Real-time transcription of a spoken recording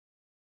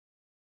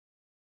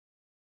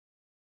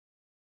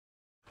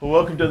Well,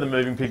 welcome to the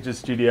Moving Pictures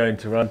Studio in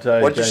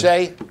Toronto. What'd you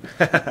say?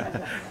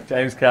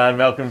 James Caan,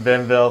 Malcolm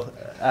Venville.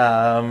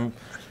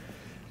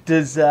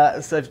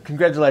 So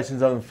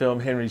congratulations on the film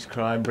Henry's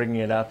Crime,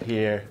 bringing it up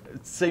here.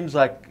 It seems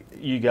like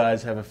you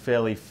guys have a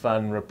fairly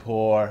fun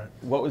rapport.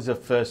 What was the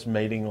first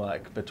meeting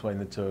like between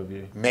the two of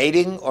you?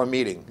 Mating or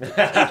meeting?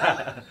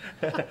 I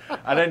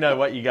don't know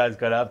what you guys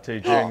got up to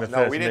during the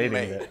first meeting.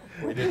 Mate.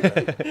 We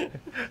didn't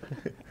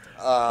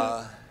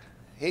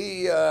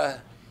mate.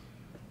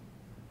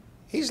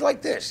 He's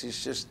like this.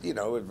 He's just,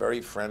 a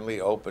very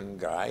friendly, open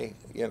guy,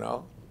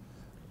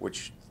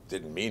 which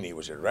didn't mean he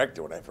was a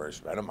director when I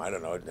first met him. I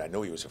don't know. I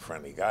knew he was a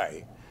friendly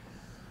guy.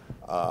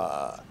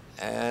 I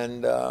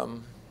don't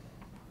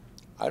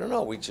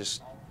know. We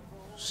just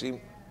seemed...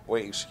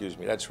 Wait, excuse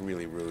me. That's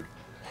really rude.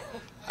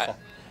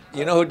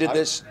 You know who did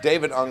this?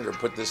 David Unger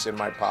put this in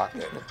my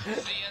pocket.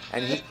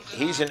 And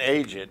he's an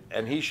agent,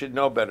 and he should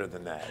know better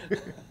than that.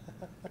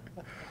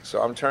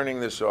 So I'm turning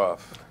this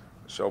off.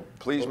 So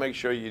please make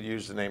sure you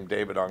use the name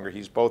David Unger.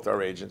 He's both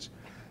our agents,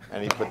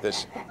 and he put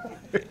this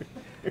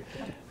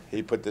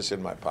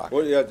in my pocket.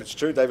 Well, yeah, it's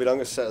true. David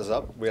Unger set us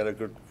up. We had a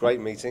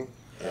great meeting,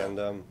 and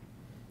it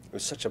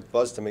was such a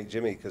buzz to meet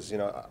Jimmy because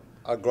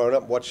I've grown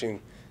up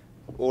watching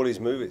all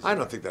his movies. I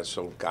don't think that's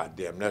so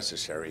goddamn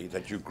necessary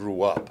that you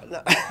grew up.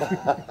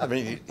 I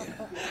mean,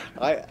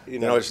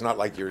 it's not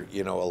like you're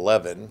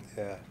 11.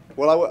 Yeah.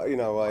 Well,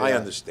 I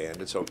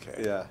understand. It's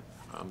okay. Yeah.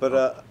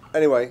 But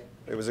anyway,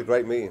 it was a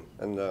great meeting,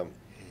 and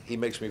he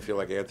makes me feel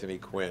like Anthony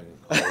Quinn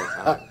all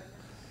the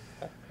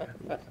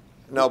time.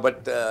 No,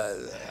 but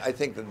I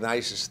think the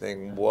nicest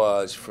thing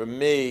was for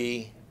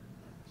me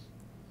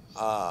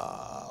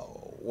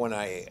when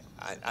I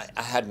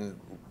hadn't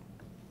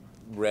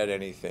read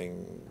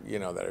anything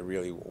that I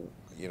really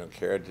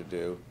cared to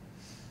do,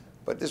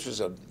 but this was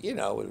a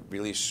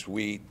really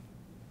sweet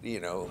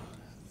we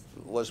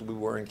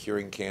weren't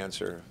curing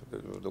cancer.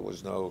 There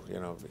was no,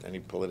 any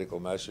political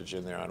message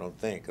in there, I don't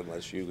think,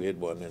 unless you hid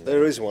one in there.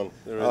 There is one.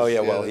 There is, oh, yeah,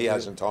 well, he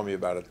hasn't told me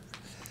about it.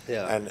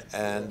 Yeah.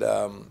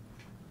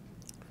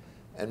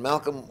 And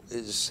Malcolm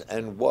is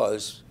and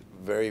was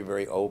very,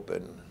 very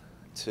open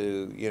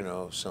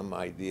to, some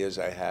ideas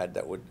I had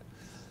that would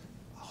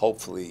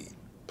hopefully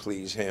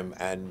please him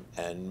and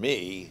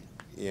me,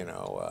 he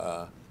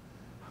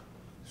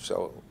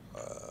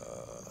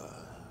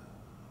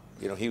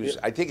was.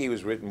 I think he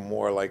was written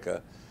more like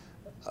a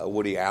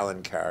Woody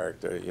Allen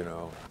character,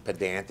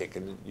 pedantic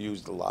and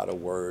used a lot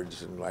of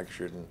words and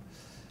lectured,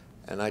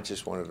 and I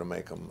just wanted to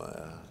make him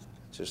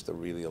just a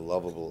really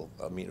lovable.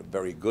 I mean, a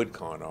very good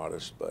con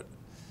artist, but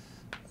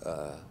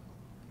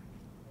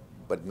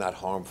not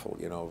harmful.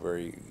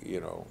 Very.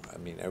 I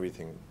mean,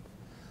 everything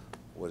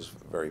was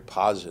very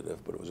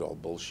positive, but it was all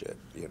bullshit.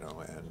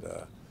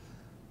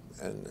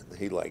 And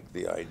he liked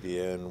the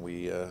idea, and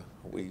we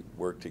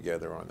worked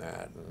together on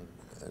that, and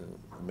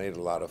made it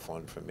a lot of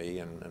fun for me,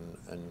 and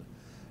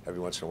every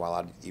once in a while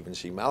I'd even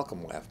see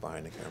Malcolm laugh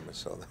behind the camera.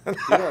 So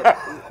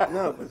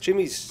no, but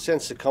Jimmy's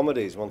sense of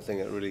comedy is one thing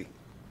that really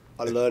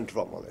I learned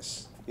from on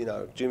this.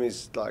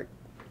 Jimmy's like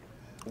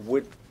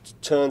wit,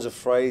 turns of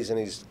phrase, and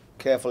his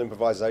careful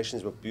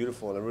improvisations were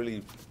beautiful, and it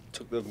really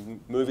took the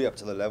movie up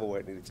to the level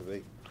where it needed to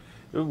be.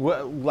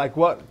 Like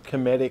what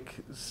comedic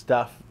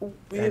stuff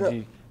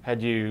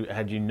had you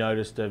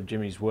noticed of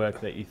Jimmy's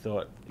work that you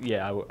thought,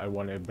 yeah, I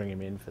want to bring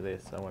him in for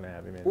this, I want to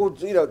have him in? Well,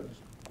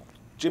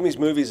 Jimmy's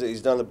movies that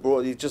he's done,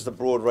 just a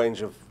broad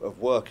range of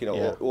work,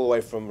 all the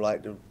way from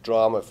like the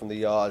drama, from The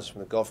Yards,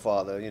 from The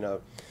Godfather,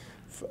 all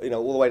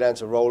the way down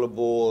to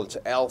Rollerball,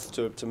 to Elf,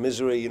 to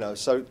Misery,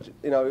 so,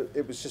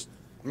 it was just...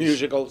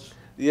 Musicals?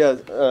 Yeah,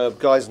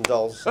 Guys and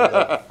Dolls.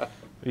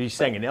 You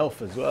sang an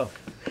Elf as well.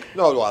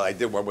 No, well, I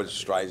did one with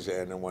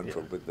Streisand and one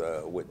for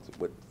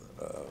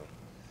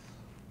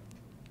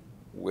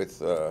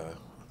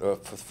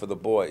the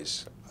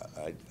boys.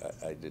 I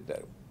did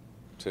that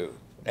too.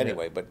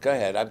 Anyway, but go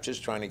ahead. I'm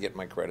just trying to get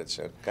my credits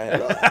in. Go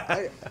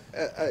ahead.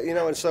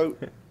 And so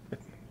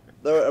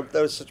there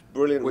were such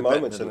brilliant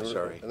moments, and they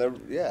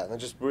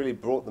just really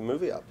brought the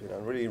movie up.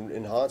 Really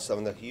enhanced them,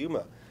 and the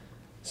humor.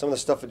 Some of the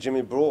stuff that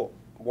Jimmy brought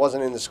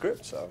wasn't in the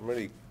script, so I'm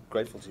really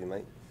grateful to you,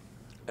 mate.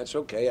 That's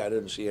okay. I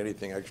didn't see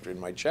anything extra in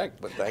my check,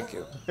 but thank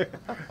you.